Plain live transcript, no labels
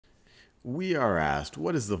We are asked,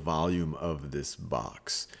 what is the volume of this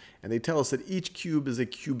box? And they tell us that each cube is a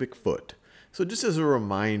cubic foot. So just as a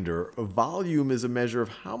reminder, a volume is a measure of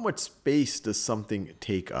how much space does something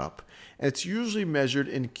take up. And it's usually measured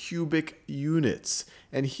in cubic units.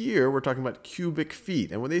 And here we're talking about cubic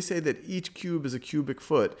feet. And when they say that each cube is a cubic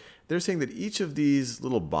foot, they're saying that each of these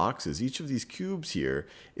little boxes, each of these cubes here,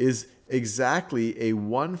 is exactly a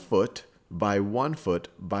 1 foot by 1 foot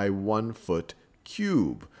by 1 foot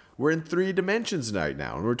cube. We're in 3 dimensions right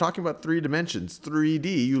now. And we're talking about 3 dimensions.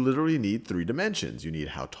 3D, you literally need 3 dimensions. You need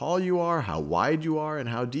how tall you are, how wide you are, and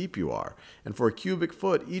how deep you are. And for a cubic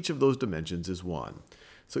foot, each of those dimensions is 1.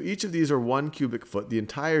 So each of these are 1 cubic foot. The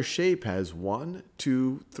entire shape has 1,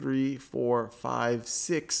 2, 3, 4, 5,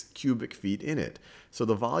 6 cubic feet in it. So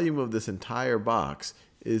the volume of this entire box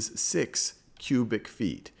is 6 cubic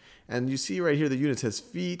feet. And you see right here the unit has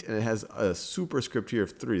feet, and it has a superscript here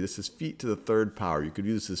of 3. This is feet to the 3rd power. You could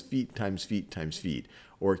use this as feet times feet times feet,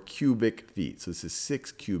 or cubic feet. So this is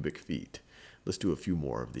 6 cubic feet. Let's do a few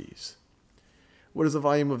more of these. What is the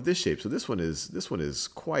volume of this shape? So this one is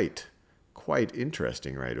quite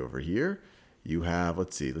interesting right over here. You have,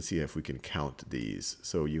 let's see if we can count these.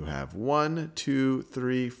 So you have 1, 2,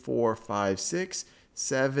 3, 4, 5, 6,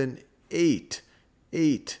 7, 8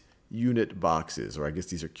 unit boxes, or I guess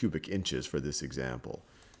these are cubic inches for this example.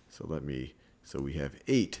 So we have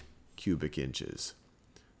 8 cubic inches.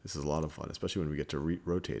 This is a lot of fun, especially when we get to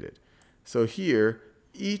rotate it. So here,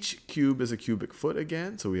 each cube is a cubic foot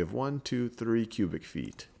again. So we have 1, 2, 3 cubic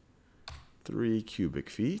feet. 3 cubic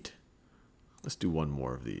feet. Let's do one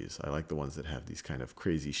more of these. I like the ones that have these kind of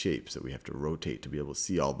crazy shapes that we have to rotate to be able to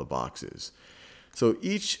see all the boxes. So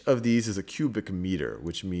each of these is a cubic meter,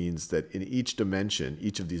 which means that in each dimension,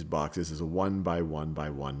 each of these boxes is a 1 by 1 by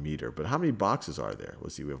 1 meter. But how many boxes are there?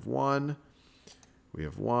 Let's see, we have one.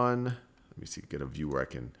 Let me see, get a view where I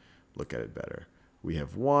can look at it better. We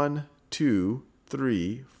have 1, 2,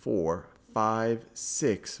 3, 4, 5,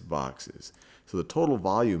 6 boxes. So the total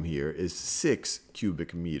volume here is 6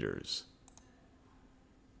 cubic meters.